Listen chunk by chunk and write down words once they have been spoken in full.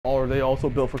Or are they also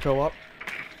built for co-op?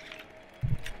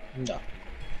 No.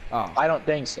 Oh. I don't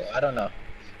think so. I don't know.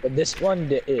 But this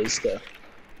one is though.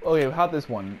 Okay, how this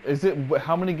one? Is it,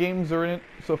 how many games are in it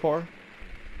so far?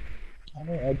 I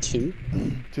don't know, 2.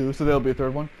 2, so there'll be a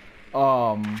third one.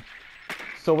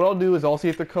 So what I'll do is I'll see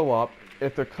if they're co-op.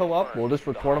 If they're co-op, we'll just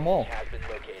record them all.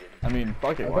 I mean,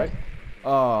 fuck it, Okay.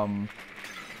 right?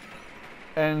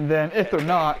 And then if they're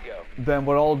not, then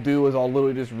what I'll do is I'll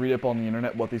literally just read up on the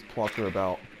internet what these plots are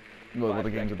about, what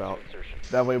the game's about.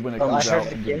 That way when it comes out,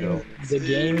 the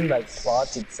game like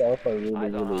plots itself are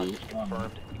really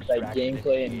like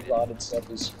gameplay and plot itself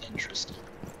is interesting.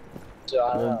 So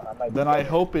I don't know, I might then I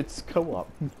hope it's co-op.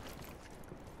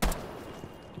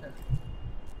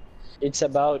 It's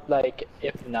about like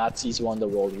if Nazis won the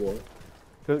World War.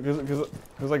 Because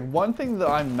like one thing that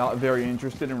I'm not very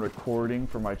interested in recording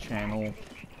for my channel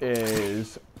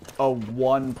is a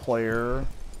one-player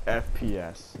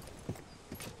FPS.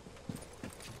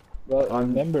 Well,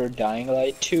 remember, Dying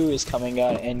Light 2 is coming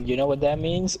out, and you know what that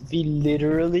means? We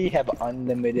literally have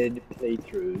unlimited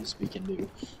playthroughs we can do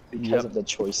because of the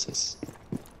choices.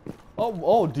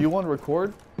 Oh, do you want to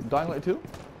record Dying Light 2?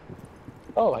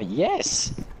 Oh,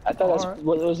 yes! I thought that's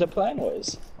what the plan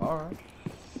was. Alright.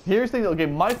 Here's the thing, okay,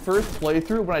 my first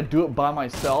playthrough, when I do it by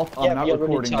myself, I'm not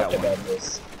recording that one.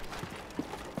 This.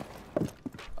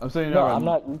 I'm saying no, I'm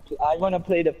not. I want to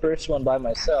play the first one by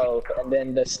myself, and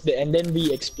then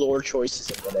we explore choices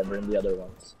and whatever in the other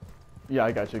ones. Yeah,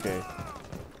 I got you. Okay.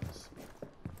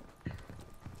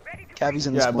 Cavi's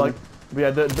in the like,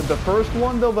 yeah, the first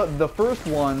one though, the first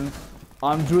one,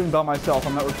 I'm doing by myself.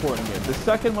 I'm not recording it. The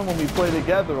second one, when we play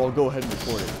together, I'll go ahead and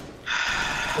record it.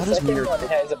 The second one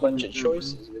has a bunch of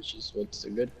choices, which is what's the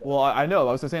good part. Well, I know.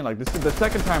 I was just saying, like, this is the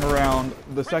second time around,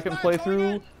 the second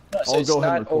playthrough. No, so I'll it's go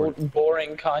ahead and not record. old,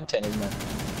 boring content, isn't it?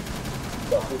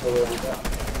 That people already know.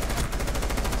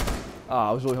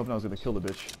 I was really hoping I was gonna kill the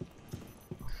bitch.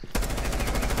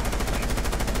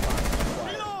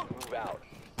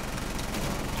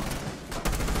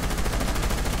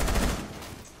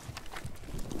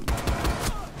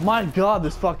 My God,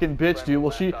 this fucking bitch, dude.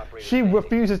 Well, she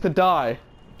refuses to die.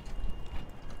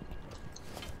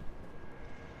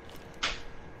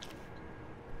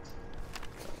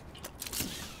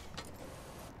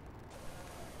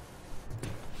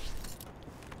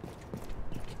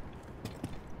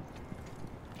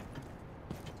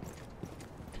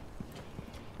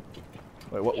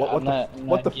 Wait,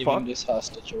 what the fuck? This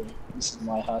hostage away. This is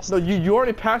my hostage. No, you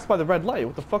already passed by the red light.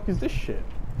 What the fuck is this shit?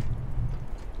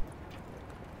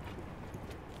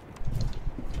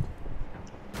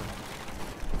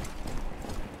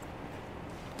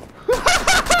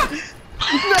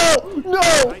 No!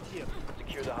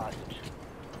 Secure the hostage.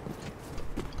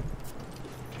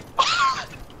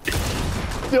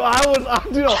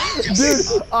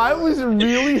 Dude, I was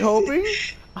really hoping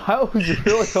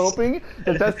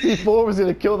that C4 was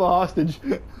gonna kill the hostage.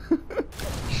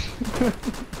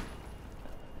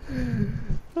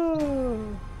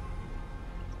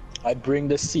 I bring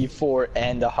the C4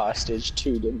 and the hostage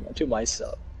to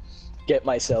myself. Get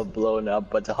myself blown up,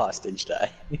 but the hostage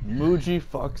die. Muji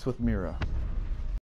fucks with Mira.